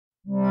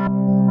Hello,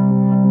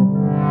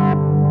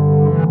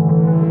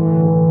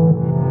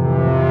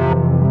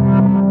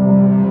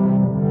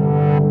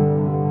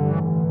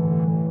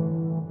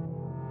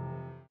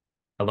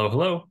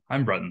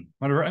 I'm Bretton,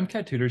 one of our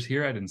MCAT tutors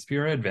here at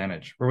Inspira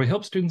Advantage, where we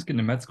help students get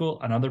into med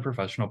school and other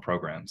professional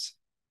programs.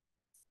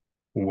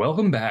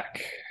 Welcome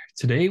back.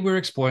 Today we're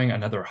exploring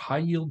another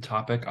high-yield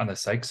topic on the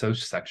Psych-Soc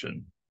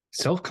section,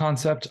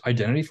 self-concept,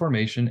 identity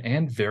formation,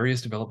 and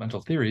various developmental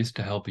theories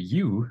to help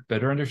you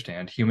better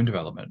understand human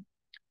development.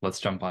 Let's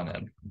jump on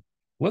in.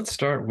 Let's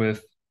start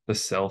with the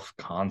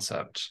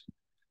self-concept.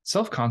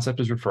 Self-concept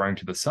is referring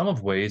to the sum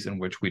of ways in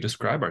which we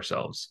describe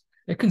ourselves.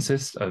 It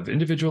consists of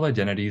individual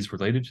identities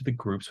related to the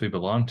groups we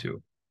belong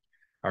to.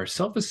 Our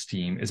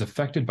self-esteem is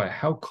affected by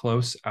how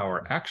close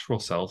our actual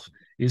self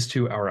is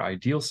to our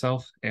ideal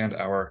self and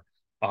our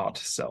ought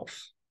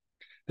self.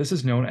 This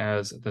is known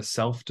as the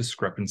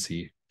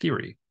self-discrepancy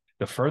theory.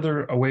 The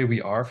further away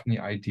we are from the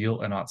ideal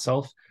and ought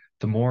self,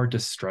 the more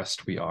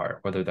distressed we are,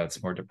 whether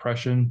that's more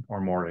depression or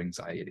more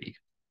anxiety.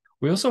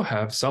 We also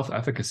have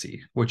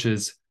self-efficacy, which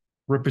is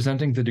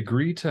representing the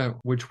degree to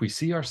which we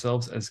see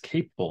ourselves as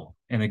capable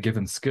in a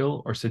given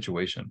skill or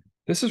situation.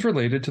 This is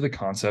related to the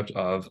concept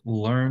of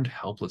learned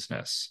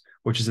helplessness,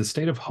 which is a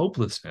state of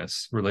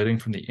hopelessness relating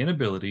from the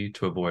inability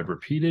to avoid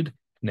repeated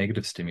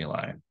negative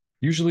stimuli,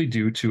 usually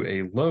due to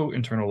a low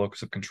internal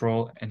locus of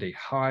control and a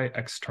high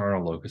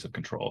external locus of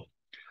control.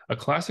 A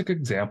classic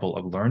example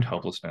of learned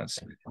helplessness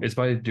is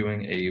by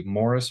doing a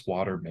Morris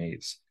water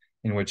maze,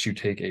 in which you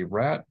take a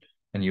rat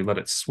and you let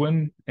it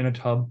swim in a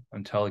tub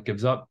until it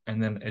gives up,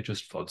 and then it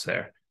just floats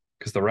there,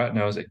 because the rat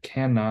knows it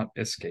cannot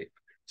escape.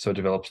 So it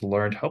develops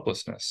learned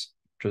helplessness,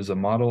 which is a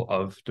model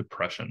of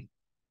depression.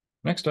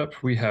 Next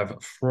up, we have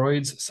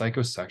Freud's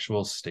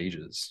psychosexual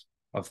stages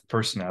of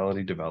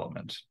personality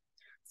development.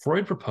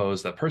 Freud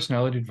proposed that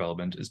personality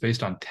development is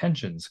based on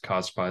tensions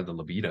caused by the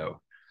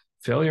libido.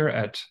 Failure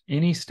at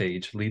any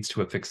stage leads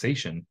to a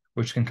fixation,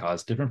 which can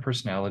cause different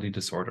personality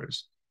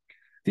disorders.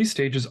 These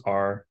stages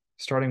are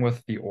starting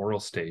with the oral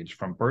stage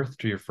from birth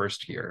to your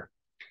first year.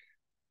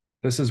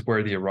 This is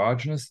where the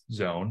erogenous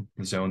zone,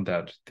 the zone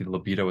that the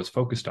libido is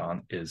focused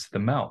on, is the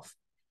mouth,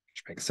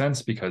 which makes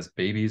sense because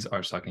babies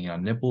are sucking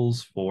on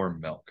nipples for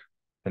milk.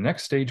 The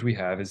next stage we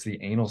have is the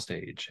anal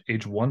stage,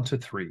 age 1 to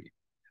 3.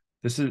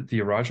 This is the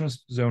erogenous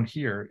zone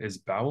here is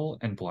bowel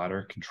and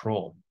bladder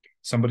control.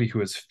 Somebody who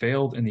has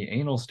failed in the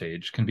anal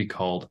stage can be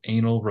called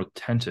anal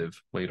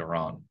retentive later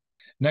on.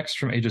 Next,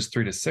 from ages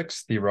 3 to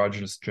 6, the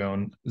erogenous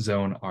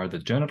zone are the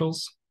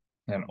genitals.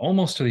 And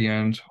almost to the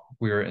end,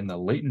 we're in the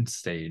latent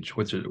stage,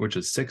 which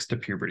is 6 to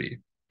puberty.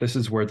 This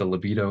is where the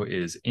libido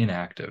is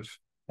inactive,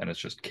 and it's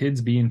just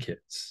kids being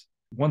kids.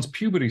 Once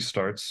puberty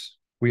starts,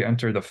 we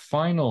enter the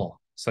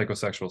final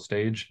psychosexual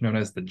stage, known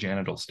as the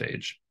genital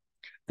stage.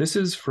 This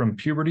is from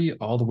puberty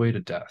all the way to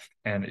death,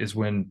 and is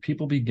when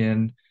people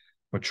begin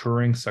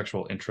maturing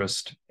sexual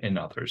interest in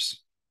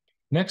others.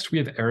 Next, we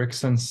have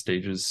Erikson's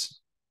stages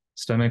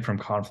stemming from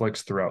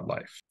conflicts throughout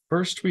life.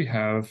 First, we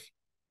have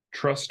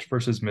trust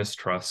versus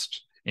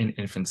mistrust in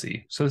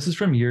infancy. So this is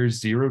from years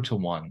 0 to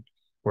 1,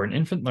 where an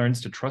infant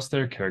learns to trust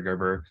their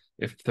caregiver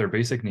if their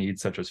basic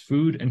needs such as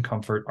food and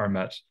comfort are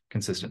met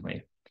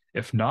consistently.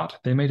 If not,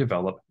 they may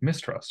develop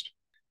mistrust.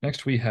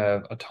 Next, we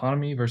have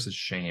autonomy versus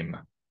shame.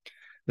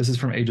 This is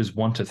from ages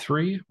 1 to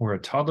 3, where a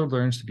toddler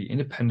learns to be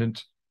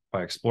independent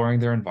by exploring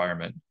their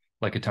environment,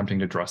 like attempting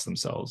to dress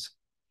themselves.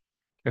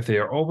 If they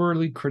are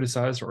overly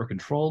criticized or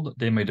controlled,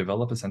 they may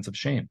develop a sense of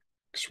shame.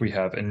 Next, we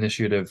have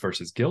initiative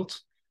versus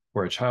guilt,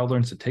 where a child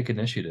learns to take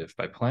initiative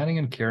by planning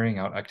and carrying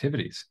out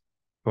activities.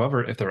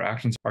 However, if their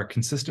actions are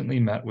consistently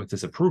met with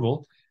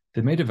disapproval,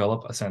 they may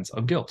develop a sense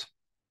of guilt.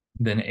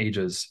 Then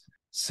ages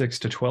 6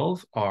 to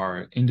 12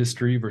 are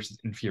industry versus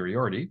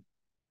inferiority.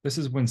 This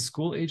is when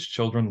school-aged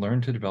children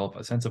learn to develop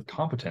a sense of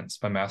competence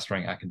by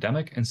mastering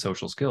academic and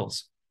social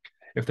skills.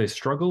 If they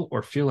struggle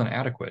or feel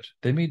inadequate,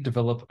 they may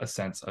develop a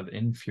sense of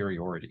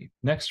inferiority.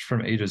 Next,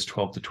 from ages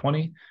 12 to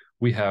 20,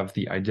 we have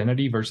the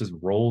identity versus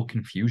role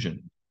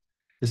confusion.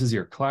 This is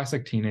your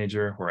classic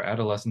teenager where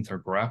adolescents are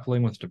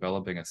grappling with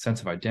developing a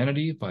sense of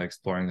identity by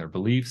exploring their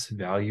beliefs,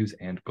 values,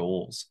 and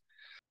goals.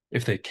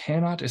 If they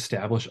cannot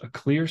establish a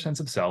clear sense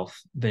of self,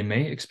 they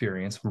may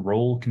experience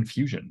role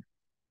confusion.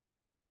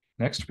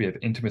 Next, we have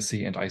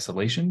intimacy and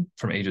isolation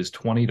from ages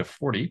 20 to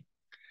 40.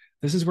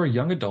 This is where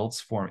young adults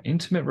form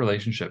intimate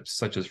relationships,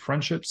 such as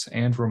friendships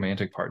and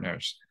romantic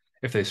partners.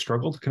 If they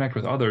struggle to connect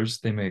with others,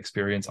 they may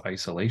experience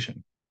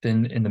isolation.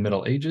 Then in the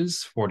Middle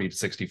Ages, 40 to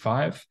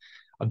 65,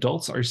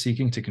 adults are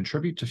seeking to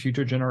contribute to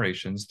future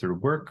generations through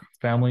work,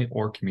 family,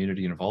 or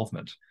community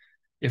involvement.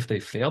 If they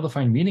fail to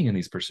find meaning in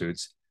these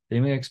pursuits, they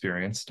may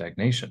experience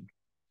stagnation.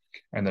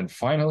 And then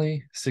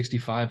finally,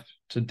 65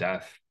 to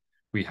death,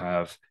 we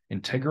have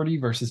integrity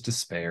versus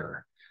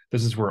despair.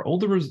 This is where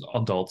older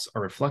adults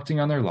are reflecting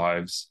on their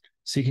lives,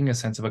 seeking a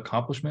sense of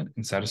accomplishment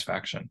and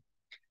satisfaction.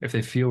 If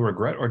they feel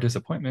regret or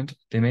disappointment,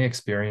 they may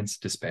experience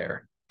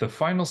despair. The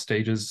final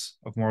stages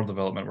of moral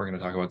development we're going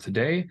to talk about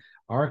today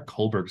are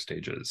Kohlberg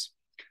stages.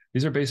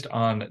 These are based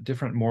on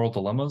different moral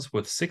dilemmas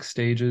with 6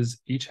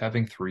 stages, each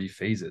having 3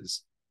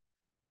 phases.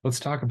 Let's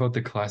talk about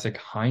the classic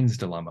Heinz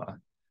dilemma.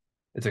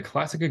 It's a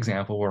classic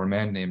example where a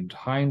man named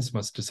Heinz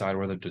must decide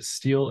whether to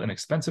steal an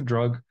expensive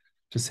drug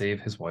to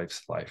save his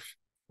wife's life.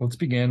 Let's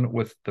begin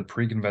with the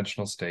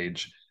pre-conventional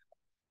stage,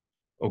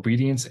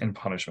 obedience and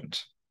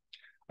punishment.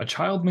 A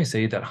child may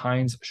say that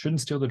Heinz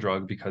shouldn't steal the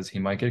drug because he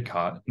might get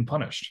caught and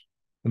punished.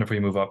 Then if we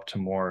move up to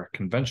more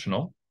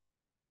conventional,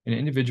 in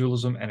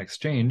individualism and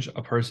exchange,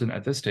 a person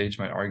at this stage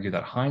might argue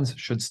that Heinz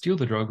should steal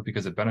the drug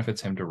because it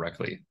benefits him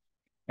directly.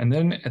 And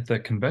then at the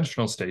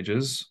conventional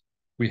stages,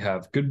 we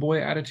have good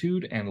boy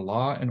attitude and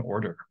law and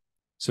order.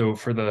 So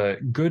for the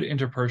good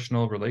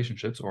interpersonal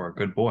relationships or a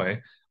good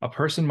boy, a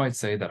person might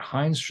say that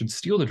Heinz should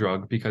steal the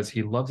drug because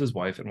he loves his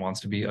wife and wants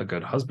to be a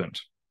good husband.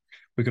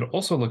 We could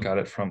also look at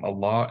it from a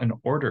law and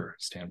order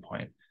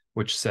standpoint,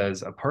 which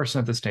says a person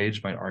at this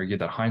stage might argue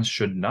that Heinz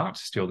should not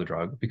steal the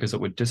drug because it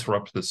would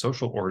disrupt the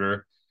social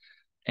order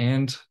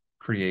and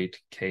create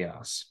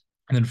chaos.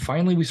 And then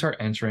finally, we start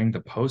entering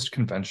the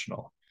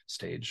post-conventional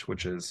stage,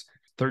 which is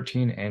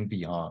 13 and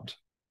beyond.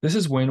 This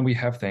is when we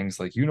have things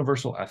like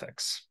universal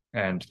ethics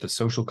and the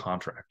social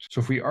contract.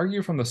 So if we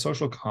argue from the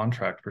social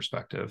contract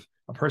perspective,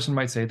 a person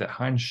might say that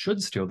Heinz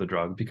should steal the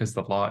drug because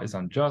the law is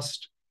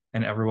unjust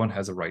and everyone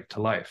has a right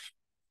to life.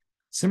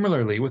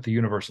 Similarly, with the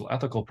universal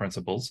ethical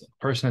principles,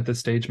 a person at this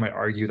stage might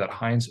argue that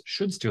Heinz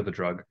should steal the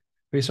drug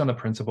based on the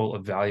principle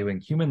of valuing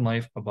human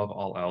life above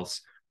all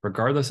else,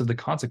 regardless of the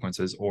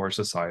consequences or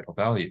societal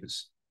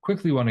values.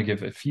 Quickly want to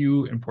give a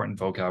few important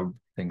vocab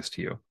things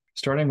to you,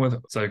 starting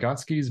with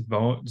Vygotsky's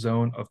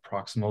zone of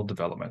proximal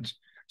development.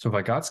 So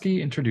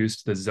Vygotsky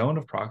introduced the zone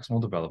of proximal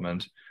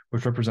development,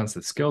 which represents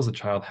the skills a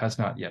child has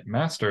not yet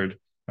mastered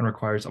and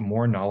requires a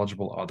more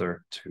knowledgeable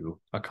other to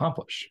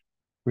accomplish.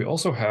 We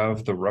also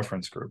have the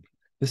reference group.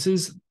 This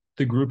is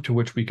the group to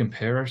which we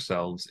compare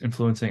ourselves,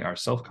 influencing our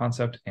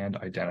self-concept and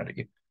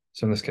identity.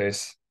 So in this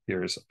case,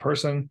 here's a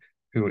person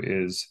who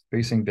is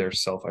basing their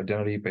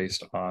self-identity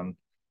based on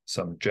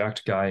some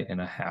jacked guy in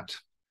a hat.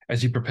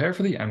 As you prepare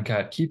for the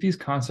MCAT, keep these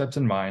concepts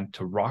in mind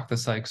to rock the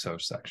Psych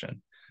Soc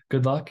section.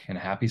 Good luck and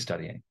happy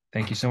studying.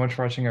 Thank you so much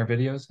for watching our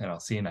videos, and I'll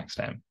see you next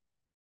time.